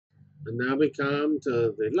And now we come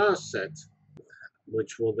to the last set,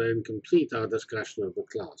 which will then complete our discussion of the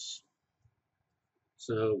class.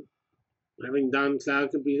 So having done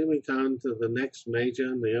cloud computing, we come to the next major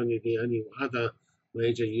and the only other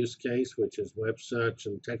major use case, which is web search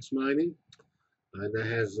and text mining. And that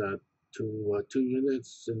has two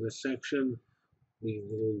units in this section. We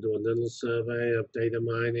will do a little survey of data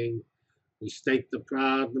mining. We state the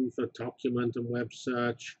problem for document and web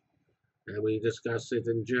search, and we discuss it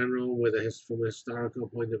in general from a historical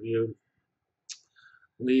point of view.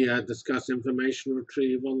 We discuss information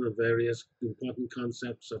retrieval and various important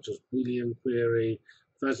concepts such as Boolean query,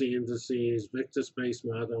 fuzzy indices, vector space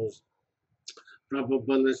models,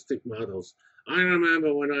 probabilistic models. I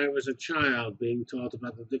remember when I was a child being taught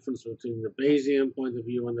about the difference between the Bayesian point of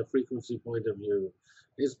view and the frequency point of view.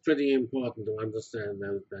 It's pretty important to understand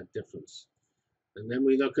that difference. And then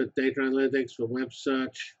we look at data analytics for web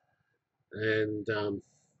search. And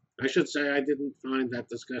I should say I didn't find that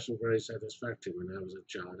discussion very satisfactory when I was a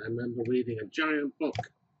child. I remember reading a giant book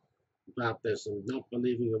about this and not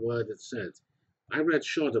believing a word it said. I read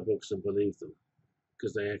shorter books and believed them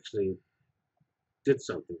because they actually did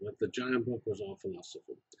something, but the giant book was all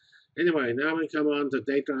philosophy. Anyway, now we come on to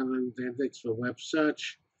data analytics for web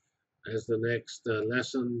search as the next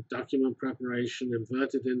lesson: document preparation,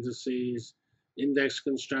 inverted indices, index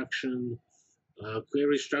construction,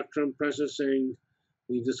 query structure and processing.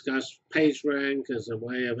 We discussed PageRank as a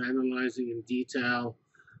way of analyzing in detail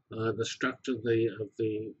the structure of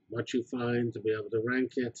the what you find to be able to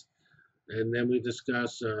rank it, and then we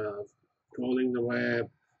discuss crawling the web.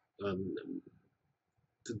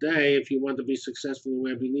 Today, if you want to be successful in the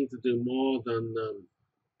web, you need to do more than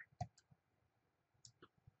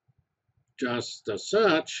just a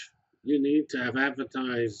search. You need to have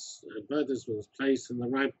advertisements placed in the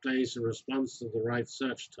right place in response to the right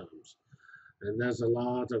search terms. And there's a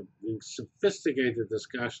lot of sophisticated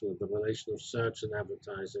discussion of the relation of search and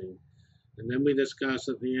advertising. And then we discuss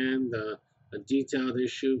at the end a detailed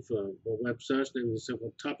issue for web search, namely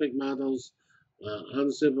simple topic models,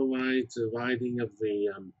 unsupervised dividing of the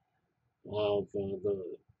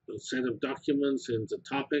set of documents into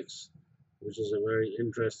topics, which is a very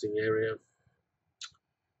interesting area.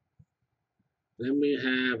 Then we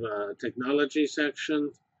have a technology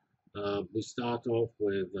section. We start off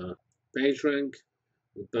with PageRank,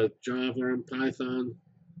 with both Java and Python,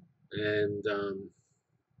 and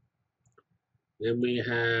then we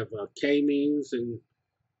have Kmeans in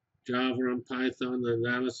Java and Python,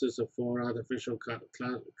 analysis of 4 artificial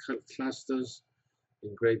clusters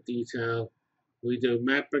in great detail. We do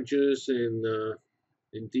MapReduce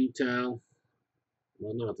in detail,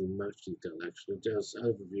 well, not in much detail actually, just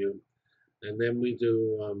overview, and then we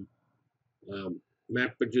do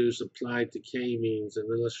MapReduce applied to K-means and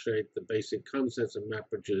illustrate the basic concepts of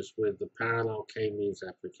MapReduce with the parallel K-means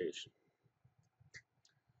application.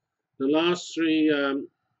 The last 3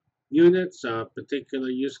 units are particular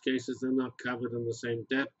use cases. They're not covered in the same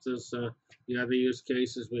depth as the other use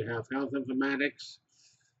cases. We have health informatics,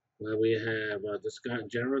 where we have a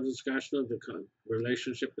general discussion of the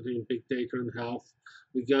relationship between big data and health.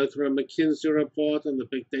 We go through a McKinsey report on the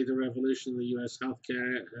big data revolution in the US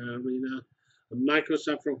healthcare arena, a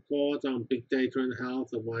Microsoft report on big data and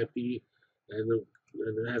health and YP, and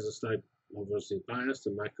it has a slight, obviously, bias to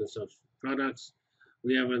Microsoft products.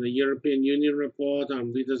 We have a European Union report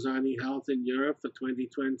on redesigning health in Europe for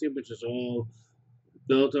 2020, which is all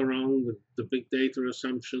built around the big data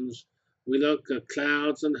assumptions. We look at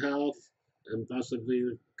clouds and health and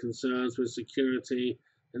possibly concerns with security.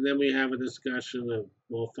 And then we have a discussion of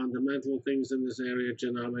more fundamental things in this area,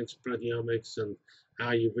 genomics, proteomics, and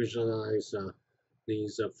how you visualize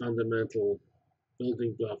these fundamental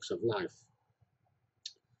building blocks of life.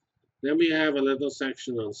 Then we have a little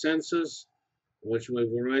section on sensors, which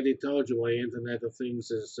we've already told you why Internet of Things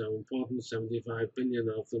is so important, 75 billion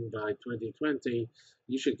of them by 2020.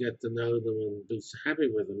 You should get to know them and be happy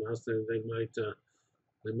with them, else they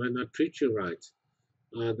might not treat you right.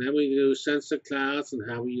 Then we do sensor clouds and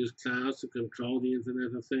how we use clouds to control the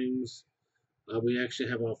Internet of Things. We actually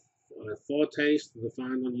have a foretaste of the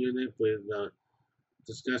final unit with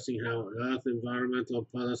discussing how Earth environmental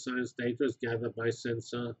and polar science data is gathered by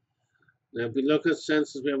sensor. Now, if we look at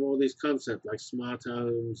sensors, we have all these concepts like smart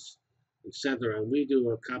homes, etc. And we do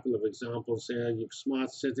a couple of examples here. You have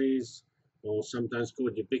smart cities, or sometimes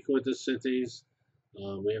called ubiquitous cities.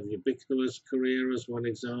 We have ubiquitous career as one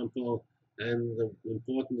example, and the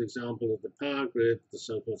important example of the power grid, the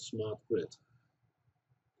so-called smart grid.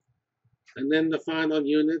 And then the final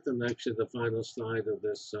unit, and actually the final slide of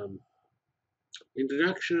this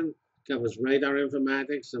introduction, covers radar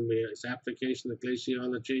informatics and its application of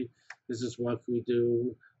glaciology. This is what we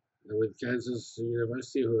do with Kansas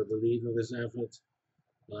University, who are the lead of this effort.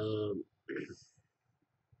 Um,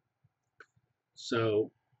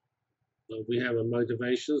 so we have a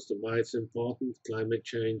motivations to why it's important. Climate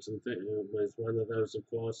change and is one of those, of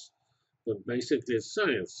course. But basically, it's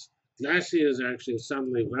science. Glaciers are actually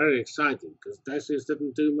suddenly very exciting because glaciers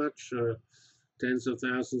didn't do much tens of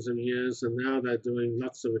thousands of years, and now they're doing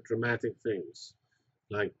lots of dramatic things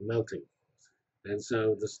like melting. And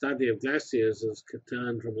so the study of glaciers has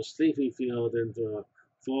turned from a sleepy field into a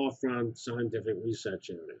forefront scientific research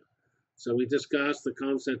area. So we discussed the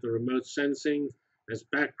concept of remote sensing as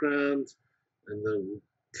background and the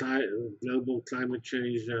global climate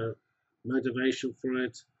change motivation for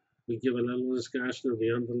it. We give a little discussion of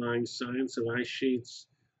the underlying science of ice sheets,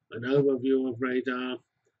 an overview of radar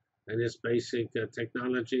and its basic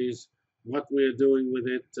technologies, what we're doing with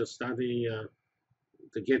it to study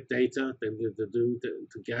to get data, then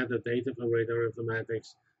to gather data for radar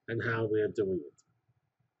informatics, and how we are doing it.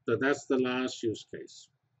 So that's the last use case.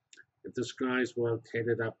 It describes work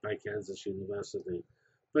headed up by Kansas University,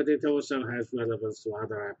 but it also has relevance to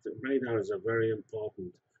other apps. Radar is a very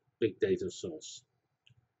important big data source.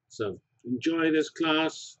 So enjoy this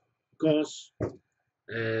course,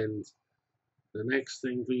 and the next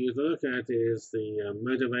thing for you to look at is the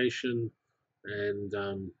motivation and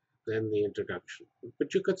then the introduction.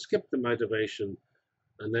 But you could skip the motivation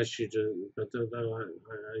unless you do. But although I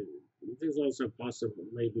think it's also possible,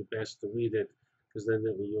 maybe best to read it because then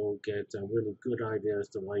you'll get a really good idea as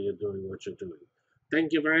to why you're doing what you're doing.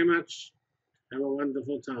 Thank you very much. Have a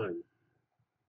wonderful time.